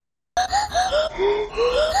What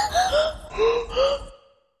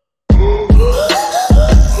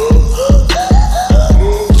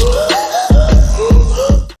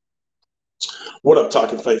up,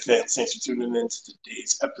 Talking Fight fans? Thanks for tuning in to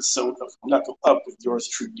today's episode of Knuckle Up with yours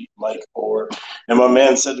truly, Mike Orr, and my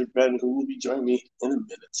man Cedric Ben, who will be joining me in a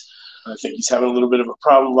minute. I think he's having a little bit of a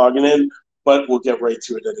problem logging in, but we'll get right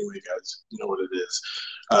to it anyway, guys. You know what it is.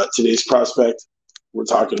 Today's prospect, we're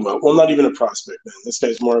talking about, well, not even a prospect, man. This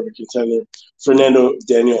guy's more of a contender. Fernando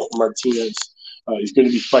Daniel Martinez. He's going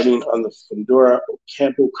to be fighting on the Fundora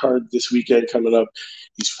Ocampo card this weekend coming up.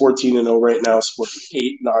 He's 14-0 right now, sporting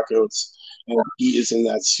 8 knockouts. And he is in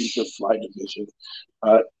that super fly division.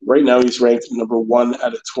 Right now, he's ranked number 1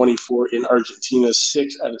 out of 24 in Argentina,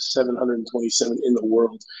 6 out of 727 in the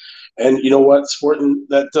world. And you know what? Sporting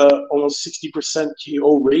that almost 60%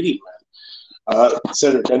 KO rating, man.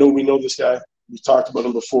 Cedric, I know we know this guy. We've talked about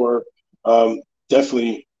him before.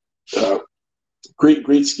 Definitely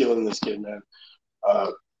great skill in this kid, man.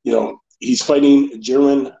 He's fighting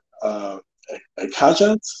German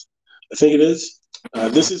Akaja, I think it is.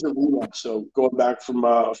 This is a rematch, so going back from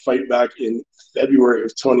a fight back in February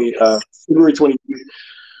 23.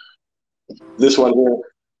 This one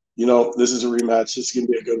here, this is a rematch. This is going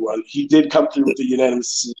to be a good one. He did come through with a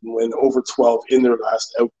unanimous decision win over 12 in their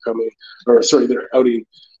last their outing.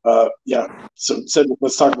 So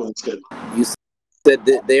let's talk about this kid. You said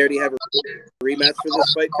that they already have a rematch for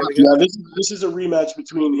this fight coming up? Yeah, this is a rematch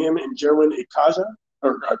between him and German Akaja,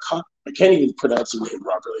 I can't even pronounce his name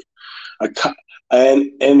properly.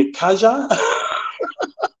 And Kaja?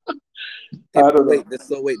 I don't know.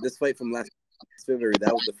 This fight from last February,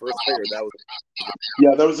 that was the first fight, or that was?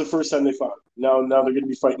 Yeah, that was the first time they fought. Now they're going to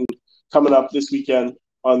be fighting coming up this weekend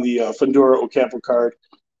on the Fundora Ocampo card.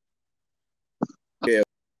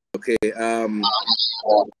 Okay. Is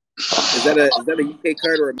that a UK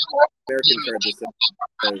card or American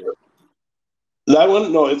card? That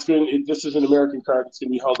one, no, this is an American card. It's going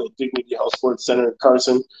to be held at Dignity Health Sports Center in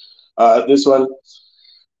Carson. This one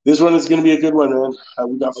is going to be a good one, man.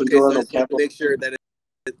 We got Fundora and Ocampo. I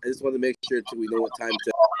just want to make sure we know what time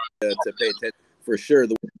to pay attention. For sure,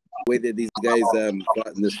 the way that these guys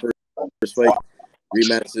fought in this first fight,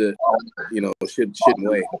 rematch, shouldn't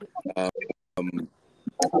weigh.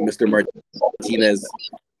 Mr. Martinez,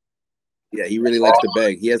 yeah, he really likes to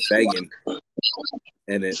bang. He has banging,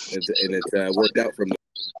 and it worked out from the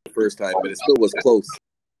first time, but it still was close.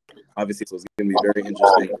 Obviously, so it's going to be very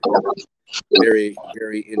interesting. Very,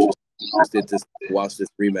 very interested to watch this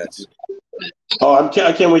rematch. Oh, I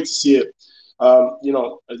can't wait to see it.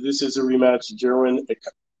 This is a rematch. German,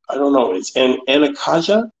 I don't know. It's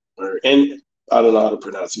Anakaja I don't know how to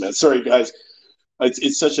pronounce it, man. Sorry, guys.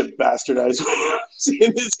 It's such a bastardized way of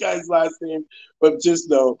saying this guy's last name, but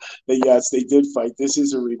just know that yes, they did fight. This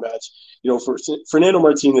is a rematch. For Fernando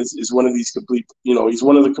Martinez is one of these complete. He's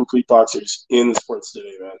one of the complete boxers in the sports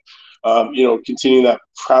today, man. Continuing that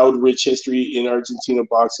proud, rich history in Argentina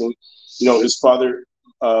boxing. His father,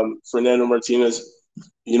 Fernando Martinez.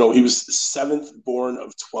 He was the 7th born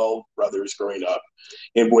of 12 brothers growing up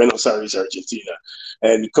in Buenos Aires, Argentina,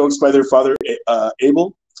 and coached by their father,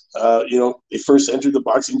 Abel. They first entered the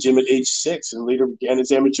boxing gym at age 6 and later began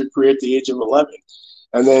his amateur career at the age of 11.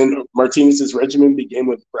 And then Martinez's regimen began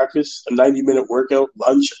with breakfast, a 90-minute workout,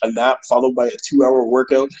 lunch, a nap, followed by a 2-hour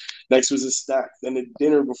workout. Next was a snack, then a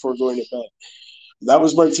dinner before going to bed. That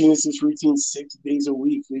was Martinez's routine 6 days a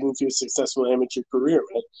week, leading to a successful amateur career,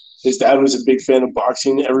 man. His dad was a big fan of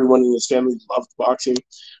boxing. Everyone in his family loved boxing.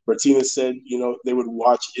 Martinez said, they would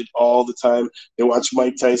watch it all the time. They watched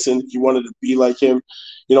Mike Tyson. He wanted to be like him.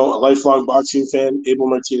 A lifelong boxing fan. Abel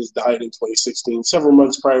Martinez died in 2016, several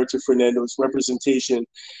months prior to Fernando's representation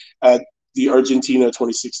at the Argentina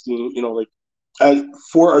 2016,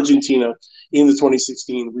 for Argentina in the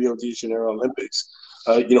 2016 Rio de Janeiro Olympics.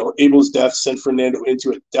 Abel's death sent Fernando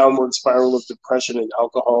into a downward spiral of depression and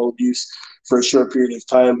alcohol abuse for a short period of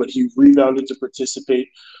time, but he rebounded to participate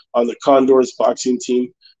on the Condors boxing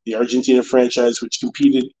team, the Argentina franchise, which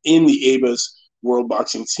competed in the ABA's world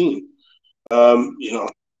boxing team. The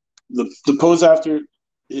pose after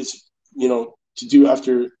is, to do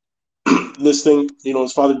after this thing,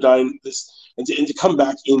 his father dying, and to come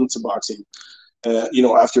back into boxing.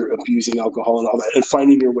 After abusing alcohol and all that, and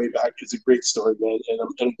finding your way back is a great story, man. And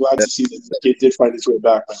I'm glad to see that the kid did find his way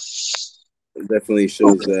back, man. It definitely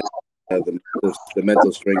shows the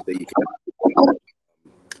mental strength that you can.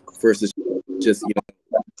 First is just,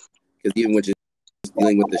 because even when just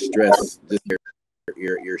dealing with the stress, just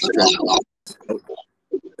your stress.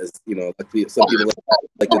 As some people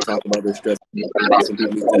like to talk about their stress. Some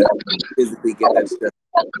people need to physically get that stress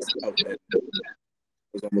out. And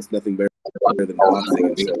there's almost nothing better better than boxing,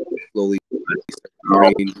 and so slowly start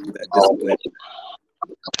to gain that discipline,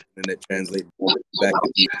 and that translates back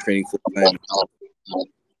into training full time.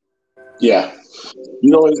 Yeah.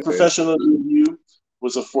 His professional debut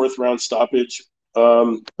was a 4th-round stoppage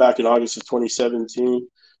back in August of 2017.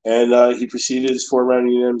 And he preceded his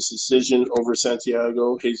 4-round unanimous decision over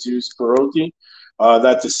Santiago Jesus Perotti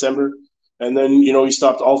that December. And then, he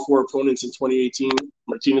stopped all 4 opponents in 2018.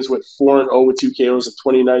 Martinez went 4-0 with 2 KOs in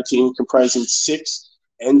 2019, comprising 6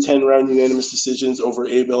 and 10-round unanimous decisions over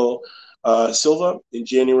Abel Silva in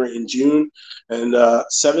January and June, and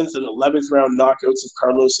 7th and 11th round knockouts of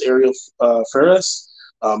Carlos Ariel Ferres,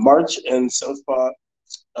 March, and Southpaw,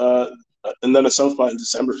 and then a Southpaw in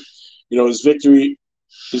December.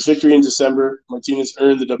 His victory in December, Martinez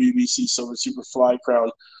earned the WBC Silver Superfly crown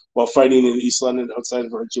while fighting in East London outside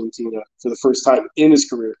of Argentina for the first time in his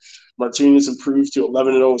career. Martinez improved to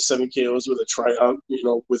 11-0 with 7 KOs with a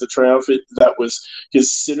triumphant that was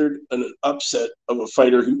considered an upset of a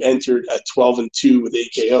fighter who entered at 12-2 with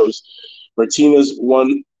 8 KOs. Martinez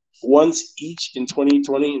won once each in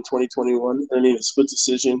 2020 and 2021, earning a split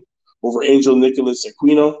decision over Angel Nicolas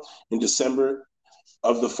Aquino in December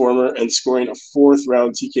of the former and scoring a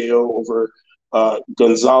 4th-round TKO over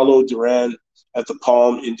Gonzalo Duran at the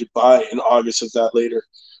Palm in Dubai in August of that later.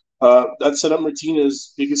 That set up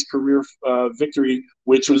Martinez's biggest career victory,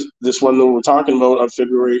 which was this one that we're talking about on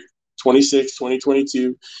February 26,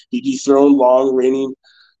 2022. He dethroned long-reigning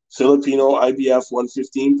Filipino IBF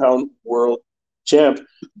 115-pound world champ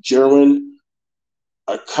Jerwin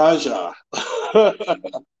Akaja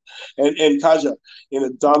and Kaja in a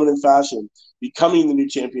dominant fashion, becoming the new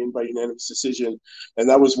champion by unanimous decision. And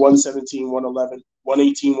that was 117, 111,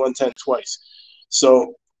 118, 110 twice.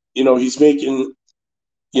 So, he's making,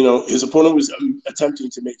 his opponent was attempting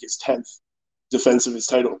to make his 10th defense of his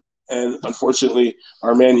title. And unfortunately,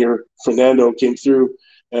 our man here, Fernando, came through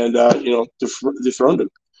and, dethroned him.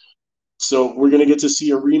 So we're going to get to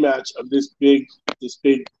see a rematch of this big,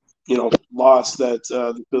 loss that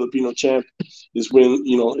the Filipino champ is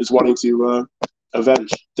wanting to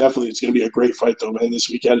avenge. Definitely, it's going to be a great fight, though, man, this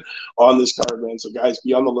weekend on this card, man. So, guys,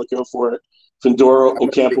 be on the lookout for it. Fundora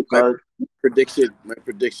Ocampo card. My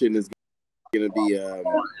prediction is going to be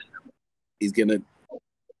he's going to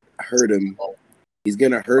hurt him. He's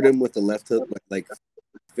going to hurt him with the left hook, like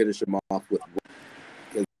finish him off with,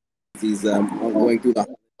 because he's going through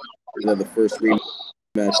the first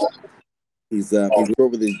rematch. He's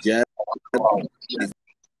over his jab. He's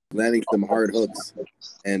landing some hard hooks,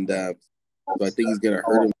 and so I think he's going to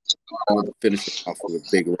hurt him. Finish it off with a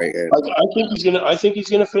big right hand. I think he's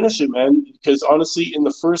gonna finish it, man. Because honestly, in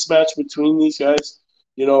the first match between these guys,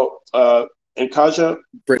 and Kaja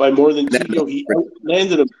by more than 2, he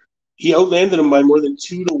outlanded him. He outlanded him by more than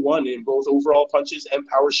 2-1 in both overall punches and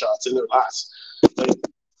power shots in their last. Like,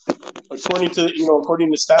 according to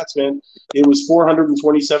stats, man, it was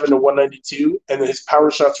 427 to 192, and his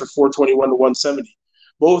power shots were 421 to 170,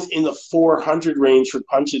 both in the 400 range for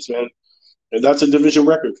punches, man. And that's a division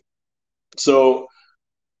record. So,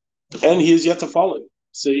 and he is yet to fall in.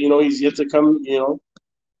 So, he's yet to come,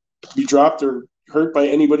 be dropped or hurt by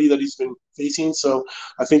anybody that he's been facing. So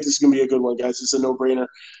I think this is going to be a good one, guys. It's a no-brainer.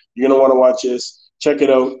 You're going to want to watch this. Check it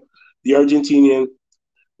out. The Argentinian,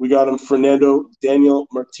 we got him, Fernando Daniel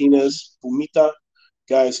Martinez Pumita.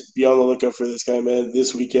 Guys, be on the lookout for this guy, man.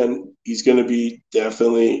 This weekend, he's going to be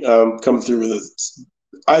definitely coming through with it.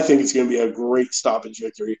 I think it's going to be a great stoppage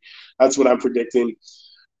victory. That's what I'm predicting.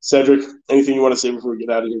 Cedric, anything you want to say before we get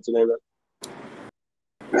out of here today, man?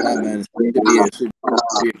 Man, it should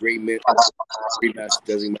be a great rematch,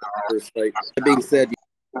 judging my first fight. That being said,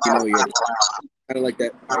 you're kind of like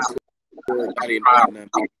that body and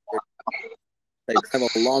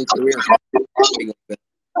have a long career,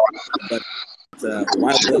 but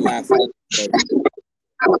while it lasts.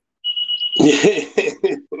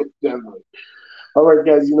 Definitely. All right,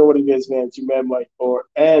 guys, you know what it is, man. It's your man, Mike Orr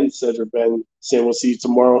and Cedric Ben saying we'll see you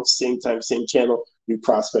tomorrow, same time, same channel. New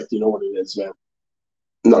prospect, you know what it is, man.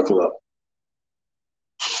 Knuckle up.